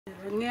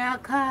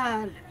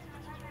Ngiyakhala.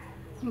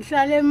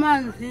 Ngihlala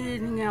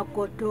emanzini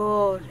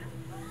ngiyagodola.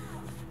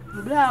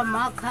 Ngibulawa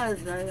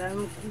amakhaza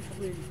yami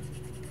emkhukhwini.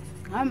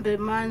 Ngihamba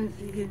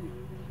emanzini.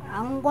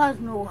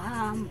 Angikwazi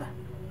nokuhamba.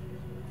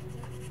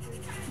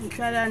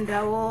 Ngihlala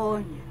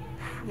ndawonye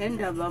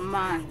ngendaba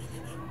amanzi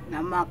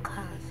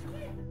namakhaza.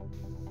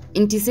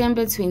 In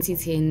December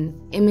 2010,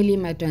 Emily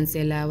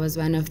Madonsela was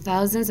one of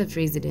thousands of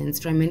residents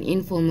from an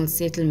informal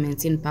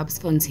settlement in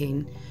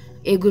Bapsfontein,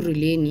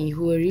 Ekurhuleni,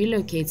 who were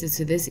relocated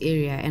to this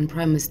area and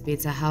promised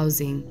better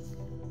housing.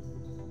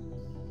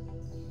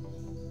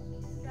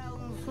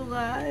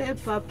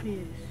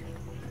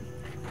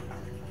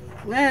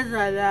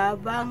 Ngeza la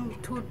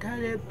bangithutha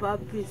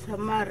lebhabhisi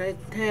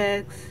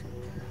ama-rectex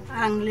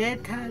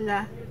angiletha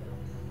la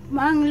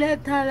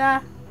mangiletha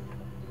la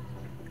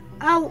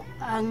awu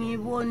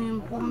angiboni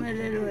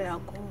impumelelo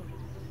yakho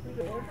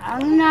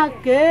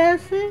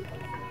anginagesi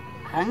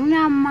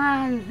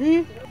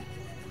anginamanzi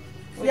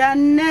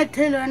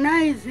siyanethelwa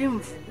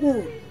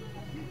nayizimfu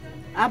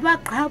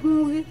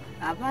abaqhamuki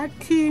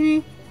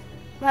abathini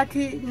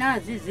bathi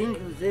nazi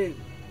izindlu zenu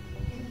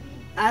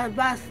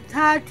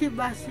abasithathi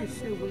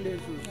basise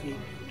kulezo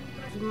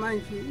zindlu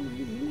manje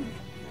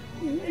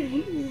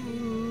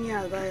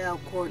inyaka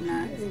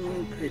yakhona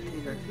engiphethe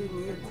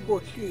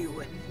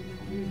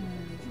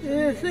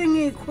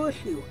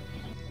sengikhohliwe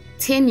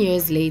 10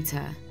 years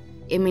later,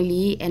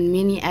 Emily and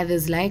many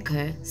others like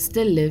her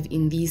still live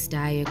in these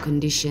dire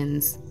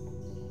conditions.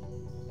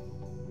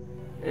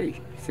 Hey,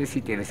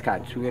 sesitele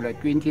isikhathi sukela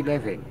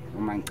 2011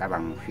 uma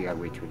ngicabanga ukufika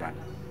kwethu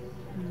lana.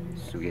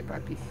 Suke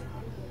babhisi.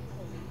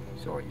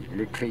 So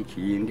electric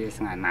yinto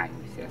esinganayo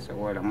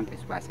siyasokola umuntu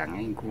esibasa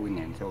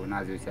ngeinkuni so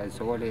nazo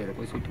siyasokolela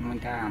bese uthi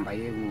umuntu ahamba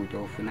yekude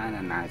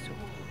ofunana naso.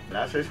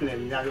 La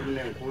sesineminyaka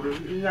eminenkulu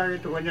iminyaka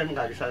ethu konje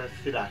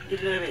ngakisasila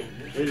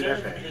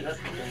 11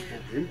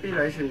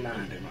 impilo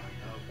ayisinande ma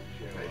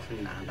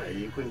ayisinanda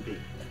ayikho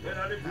impilo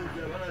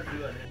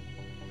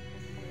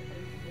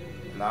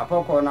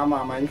lapho khona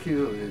mama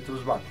inhliziyo zethu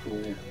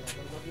zibabuhlungu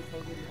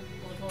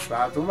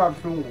sathi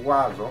ubabuhlungu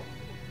kwazo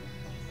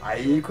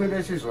ayikho into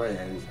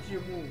esizoyenza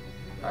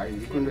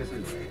ayikho into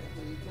esizoyenza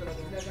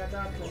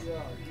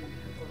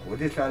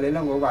uthi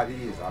hlalela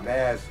ngobabiza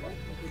bese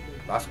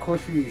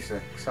basikhohlise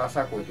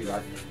kusasa godi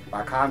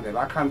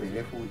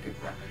bakhambele futhi.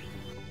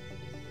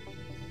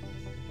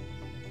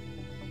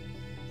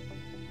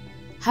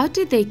 How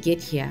did they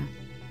get here?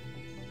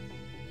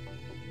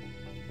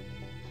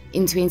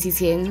 In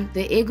 2010,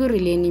 the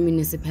Ekurhuleni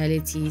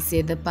municipality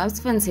said the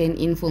Bapsfontein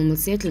informal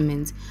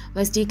settlement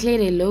was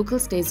declared a local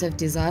state of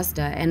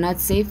disaster and not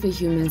safe for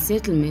human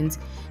settlement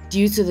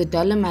due to the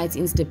dolomite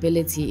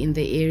instability in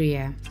the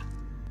area.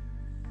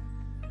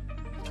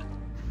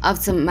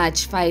 After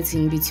much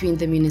fighting between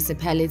the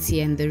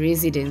municipality and the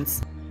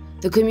residents,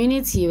 the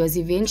community was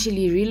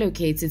eventually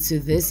relocated to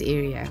this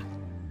area.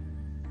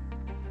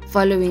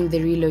 Following the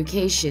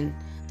relocation,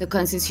 the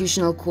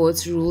Constitutional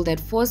Court ruled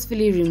that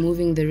forcefully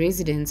removing the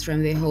residents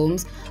from their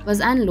homes was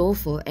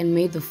unlawful and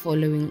made the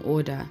following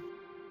order: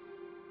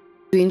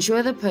 to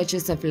ensure the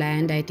purchase of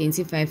land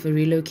identified for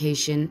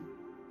relocation,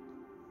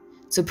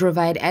 to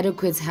provide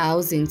adequate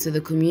housing to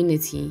the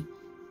community,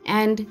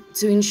 and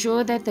to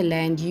ensure that the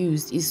land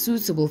used is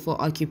suitable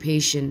for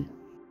occupation.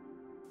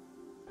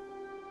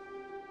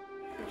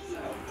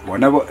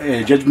 Whenever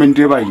judgment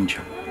eba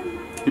incha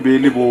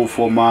ibe bo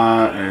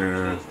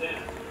former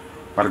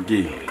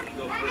parquet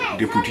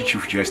deputy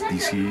chief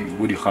justice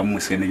go di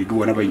khamosene ke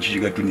bona ba inchi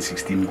ka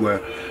 2016 go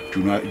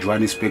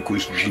Johannesburg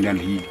constitutional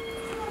hill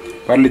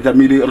ba le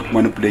tamile re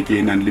manipulate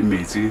ke nang le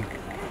metsi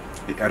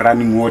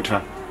running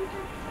water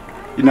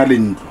ina le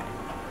ntlo.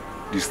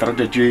 The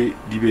strategy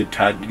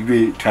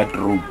third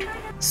road.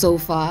 So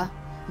far,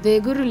 the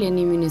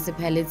Ekurhuleni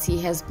municipality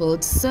has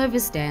built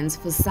service stands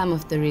for some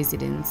of the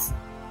residents.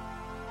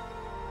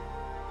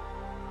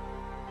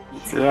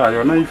 Yeah,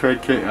 you know, if I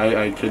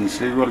can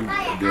say, well,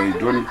 they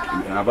don't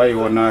have a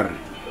honor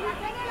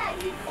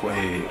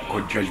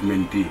court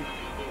judgment day.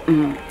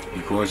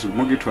 Because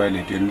Mugi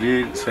toilet and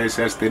they say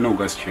they no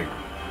gas check.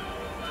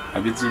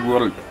 A bit of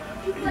world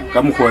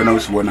come who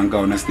knows one and go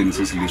on a stance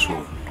is this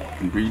one.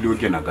 And we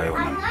look in a guy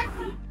on them.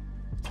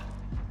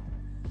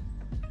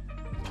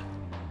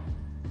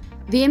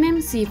 The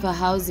MMC for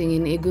Housing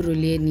in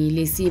Ekurhuleni,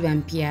 Lesi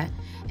Bampia,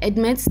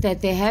 admits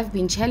that there have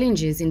been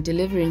challenges in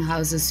delivering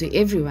houses to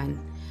everyone,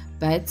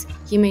 but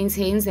he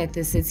maintains that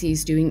the city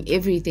is doing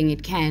everything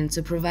it can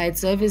to provide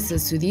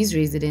services to these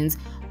residents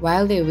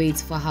while they wait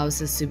for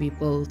houses to be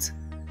built.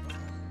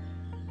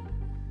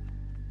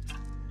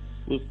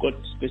 We've got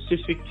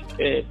specific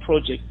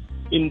projects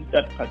in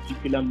that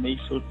particular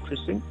Mayfield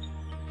precinct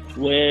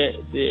where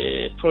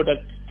the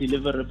product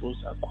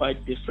deliverables are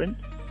quite different,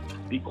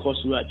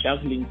 because we are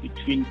juggling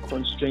between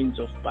constraints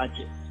of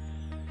budget.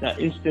 There are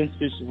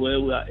instances where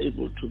we are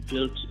able to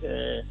build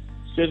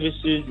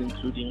services,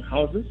 including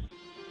houses,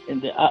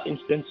 and there are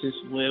instances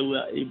where we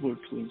are able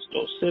to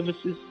install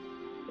services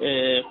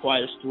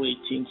whilst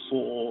waiting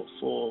for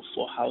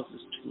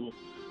houses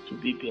to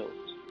be built.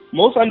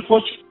 Most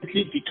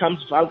unfortunately, it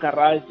becomes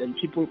vulgarized and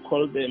people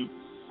call them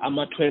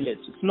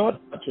toilets. It's not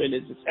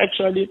toilets. It's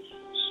actually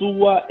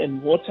sewer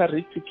and water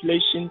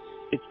reticulation.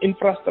 It's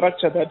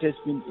infrastructure that has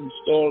been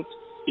installed.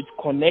 It's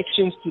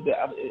connections to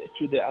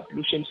the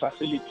ablution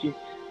facility.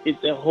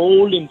 It's a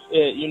whole,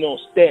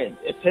 stand.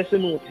 A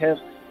person would have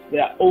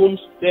their own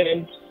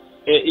stand.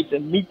 It's a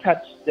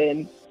metered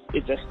stand.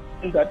 It's a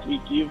stand that we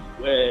give,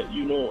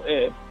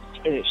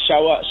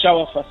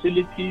 shower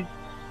facilities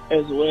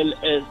as well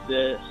as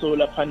the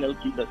solar panel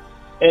givers.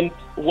 And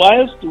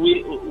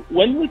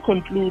when we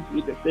conclude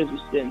with the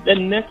service stand, the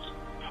next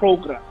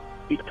program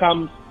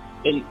becomes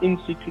an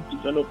in-situ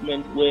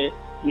development where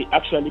we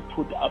actually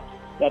put up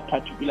that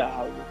particular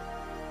housing.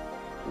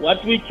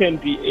 What we can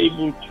be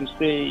able to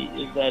say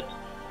is that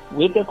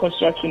with the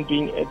construction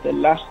being at the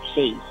last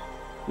phase,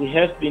 we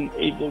have been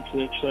able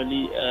to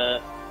actually,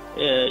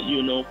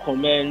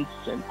 commence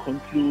and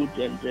conclude,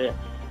 and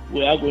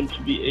we are going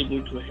to be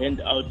able to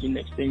hand out in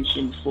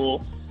extension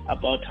for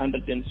about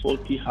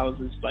 140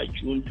 houses by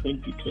June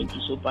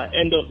 2020. So by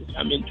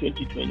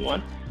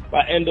 2021,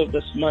 by end of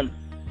this month,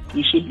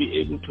 we should be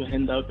able to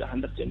hand out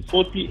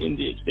 140 in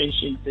the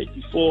extension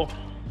 34,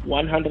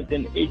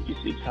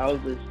 186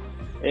 houses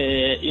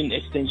in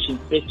extension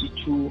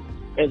 32,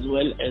 as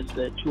well as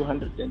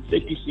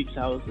 236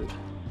 houses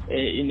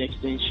in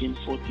extension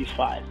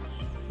 45.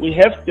 We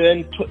have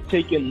then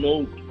taken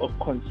note of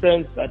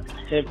concerns that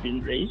have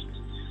been raised,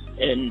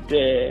 and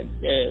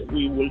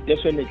we will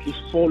definitely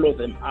follow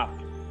them up.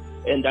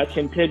 And I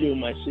can tell you,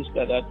 my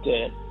sister,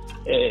 that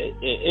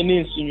any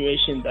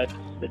insinuation that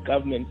the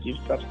government gives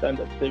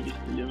substandard service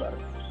delivery,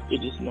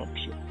 it is not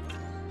true.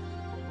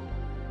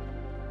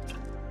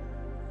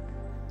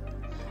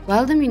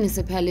 While the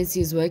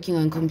municipality is working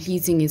on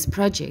completing its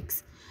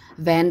projects,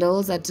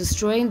 vandals are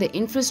destroying the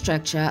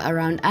infrastructure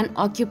around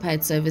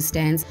unoccupied service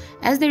stands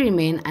as they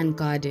remain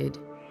unguarded.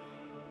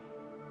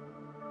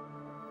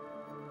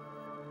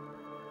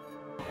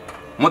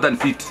 More than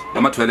feet,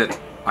 ama toilet,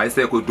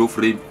 ayiseko door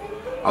frame,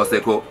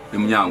 awusekho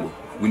emnyango,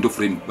 window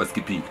frame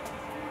baskipile.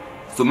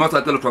 So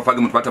mawuthatha lokufaka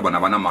umuntu bathi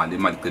abana mali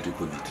qedwe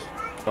COVID.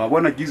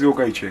 Wabona gize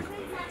okayicheck.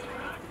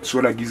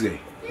 Sola gize.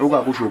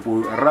 Okakusho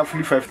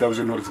roughly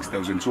 5,000 or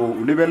 6,000. So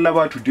ulebella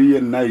ba today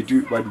and night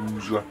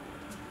baduzwa.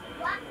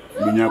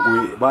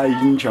 Minyakwe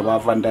bayintsha ba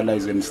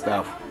vandalize and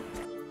stuff.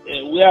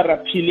 We are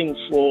appealing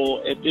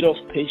for a bit of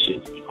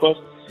patience, because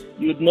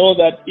you'd know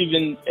that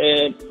even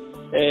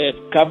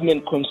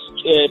government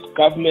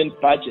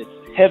budgets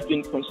have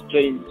been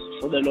constrained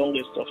for the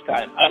longest of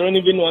time. I don't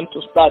even want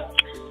to start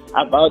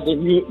about the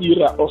new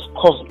era of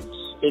COVID.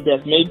 It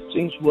has made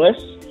things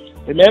worse.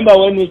 Remember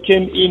when we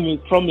came in, we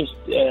promised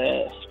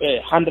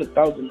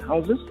 100,000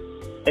 houses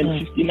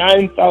and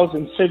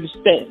 59,000 service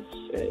stands.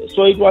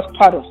 So it was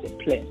part of the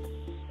plan.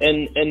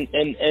 And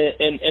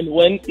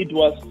when it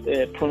was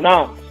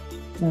pronounced,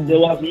 there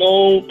was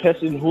no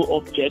person who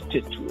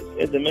objected to it.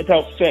 As a matter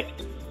of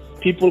fact,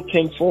 people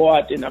came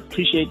forward and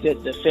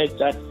appreciated the fact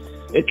that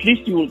at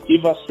least you will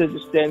give us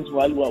service stands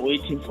while we are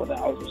waiting for the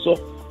houses. So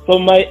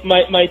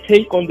my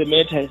take on the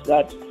matter is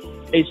that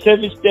a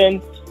service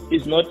stand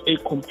is not a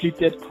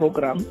completed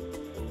program.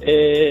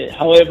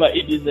 However,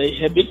 it is a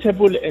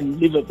habitable and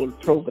livable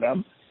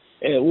program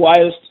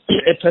whilst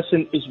a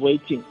person is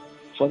waiting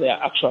for their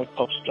actual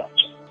top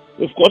structure.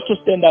 We've got to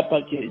stand up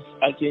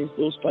against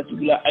those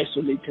particular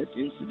isolated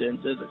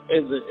incidents as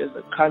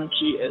a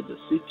country, as a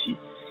city,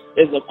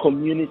 as a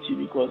community,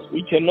 because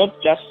we cannot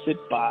just sit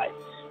by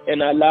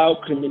and allow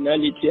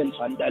criminality and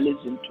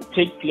vandalism to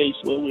take place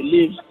where we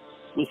live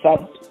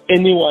without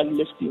anyone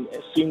lifting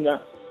a finger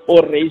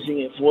or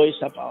raising a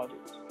voice about it.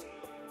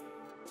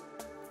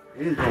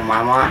 Into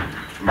mama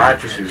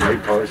bathi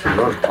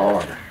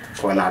sizolithola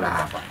khona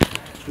lapha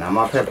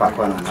namaphepha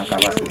khona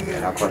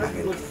nakabasinekela khona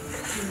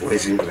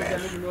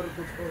wezindwele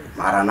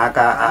mara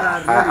naka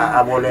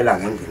abolela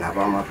ngendlela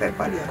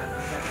abamaphepha la.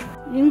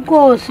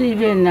 Inkosi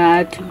ibe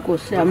nathi,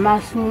 Nkosi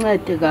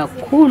amasincede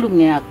kakhulu,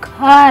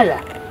 ngiyakhala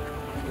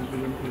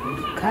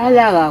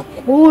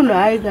kakhulu,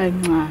 hayi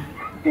kancane.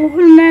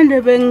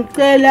 Uhulumende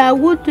bengicela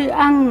ukuthi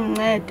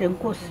angincede,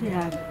 Nkosi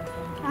yami,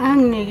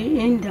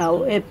 anginike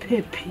indawo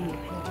ephephile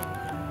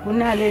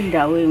kunale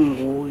ndawo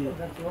enguyo.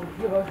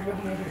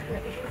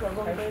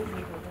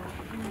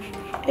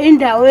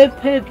 Indawo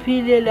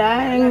ephephile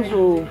la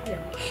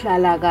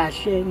engizohlala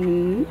kahle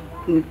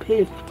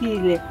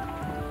ngiphephile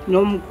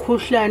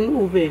nomkhuhlane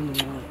ube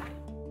ngcono.